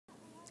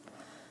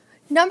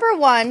Number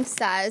 1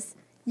 says,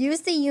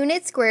 use the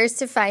unit squares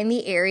to find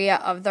the area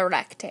of the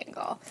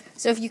rectangle.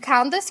 So if you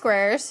count the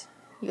squares,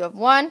 you have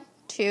 1,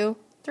 2,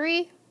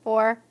 3,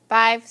 4,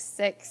 5,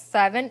 6,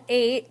 7,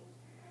 8,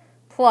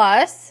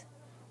 plus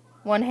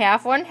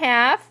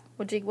 1/2,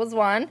 which equals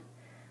 1,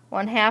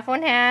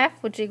 1/2,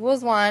 which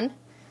equals 1.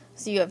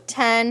 So you have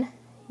 10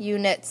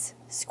 units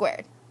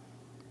squared.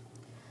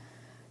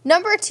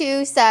 Number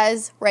 2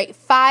 says, write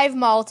 5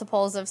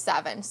 multiples of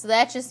 7. So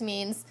that just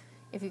means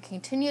if you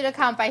continue to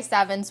count by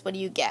 7s, what do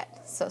you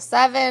get? So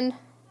 7,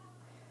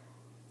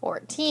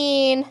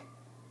 14,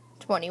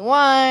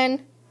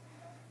 21,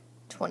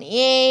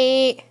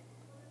 28,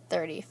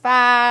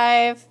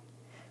 35,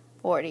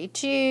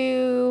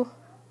 42,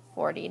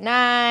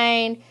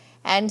 49,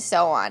 and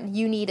so on.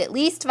 You need at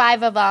least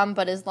 5 of them,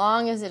 but as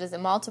long as it is a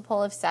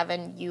multiple of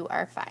 7, you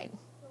are fine.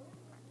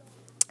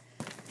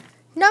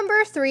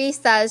 Number 3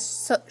 says,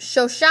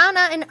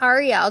 Shoshana and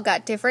Ariel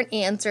got different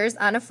answers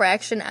on a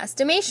fraction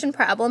estimation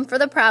problem for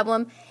the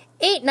problem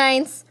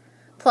 8/9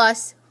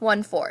 plus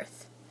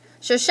 1/4.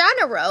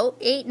 Shoshana wrote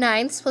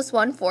 8/9 plus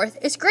 1/4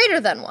 is greater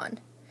than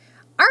 1.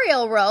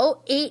 Ariel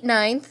wrote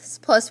 8/9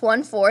 plus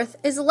 1/4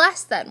 is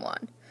less than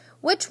 1.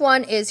 Which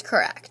one is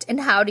correct,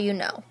 and how do you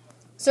know?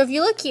 So if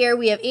you look here,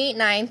 we have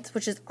 8/9,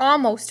 which is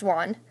almost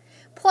 1,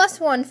 plus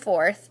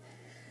 1/4.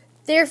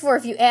 Therefore,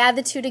 if you add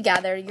the two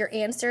together, your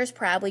answer is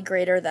probably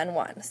greater than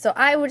 1. So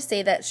I would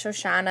say that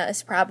Shoshana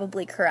is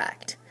probably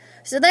correct.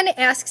 So then it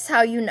asks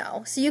how you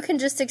know. So you can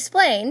just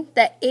explain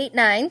that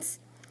 8/9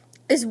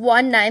 is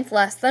 1/9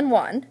 less than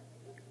 1.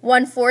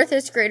 1/4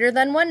 is greater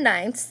than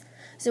 1/9.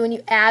 So when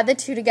you add the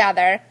two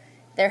together,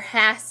 there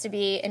has to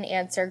be an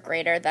answer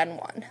greater than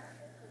 1.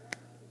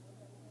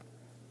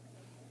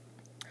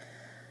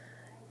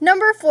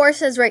 Number 4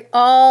 says write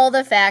all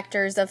the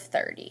factors of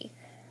 30.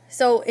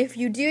 So if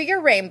you do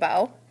your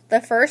rainbow, the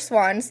first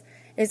ones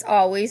is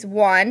always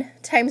 1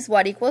 times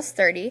what equals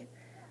 30,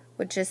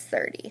 which is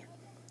 30.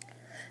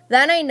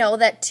 Then I know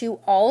that 2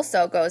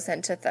 also goes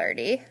into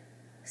 30,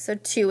 so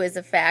 2 is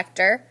a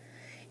factor.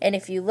 And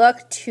if you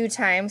look, 2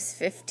 times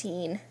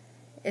 15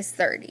 is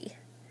 30.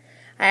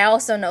 I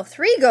also know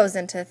 3 goes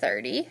into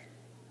 30.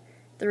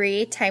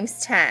 3 times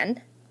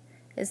 10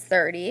 is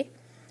 30.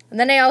 And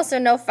then I also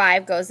know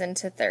 5 goes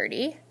into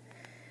 30.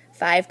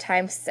 5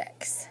 times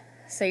 6.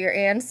 So your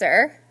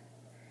answer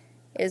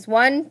is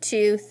 1,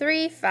 2,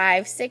 3,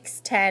 5,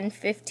 6, 10,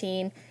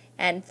 15,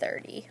 and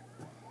 30.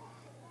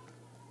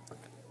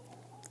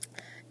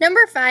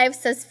 Number 5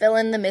 says fill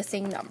in the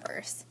missing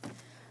numbers.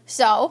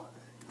 So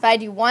if I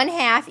do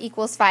 1/2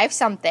 equals 5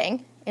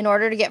 something, in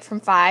order to get from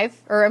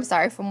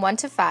 1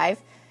 to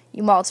 5,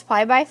 you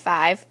multiply by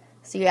 5,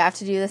 so you have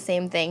to do the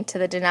same thing to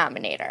the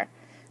denominator.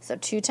 So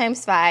 2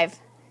 times 5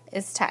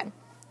 is 10.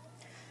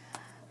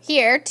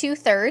 Here,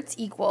 2/3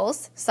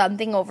 equals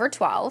something over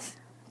 12.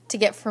 To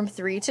get from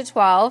 3 to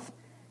 12,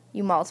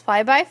 you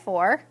multiply by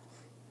 4.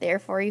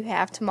 Therefore, you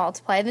have to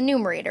multiply the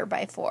numerator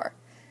by 4.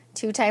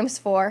 2 times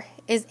 4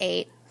 is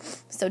 8.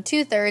 So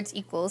 2/3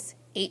 equals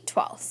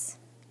 8/12.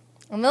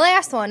 And the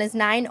last one is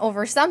 9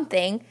 over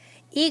something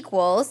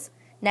equals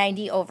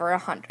 90 over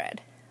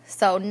 100.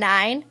 So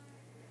 9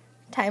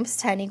 times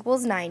 10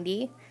 equals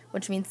 90,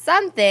 which means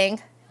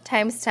something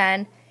times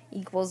 10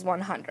 equals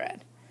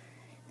 100.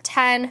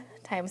 10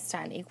 times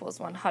 10 equals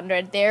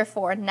 100.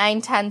 Therefore,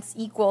 9/10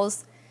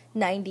 equals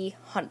 90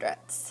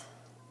 hundredths.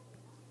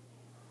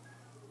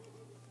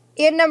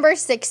 And number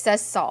 6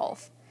 says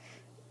solve.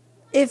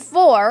 If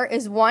 4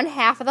 is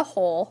 1/2 of the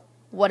whole,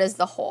 what is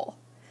the whole?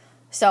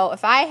 So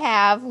if I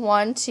have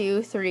 1,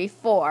 2, 3,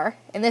 4,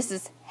 and this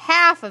is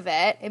half of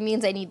it, it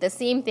means I need the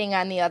same thing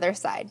on the other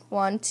side.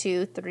 1,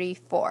 2, 3,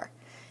 4.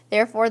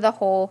 Therefore, the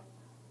whole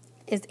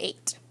is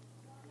 8.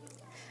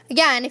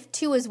 Again, if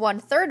 2 is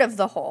 1/3 of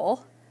the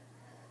whole,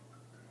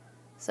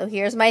 so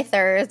here's my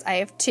thirds. I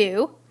have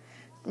 2.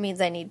 It means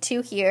I need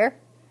 2 here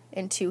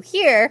and 2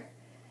 here.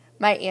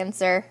 My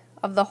answer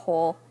of the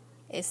whole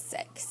is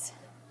 6.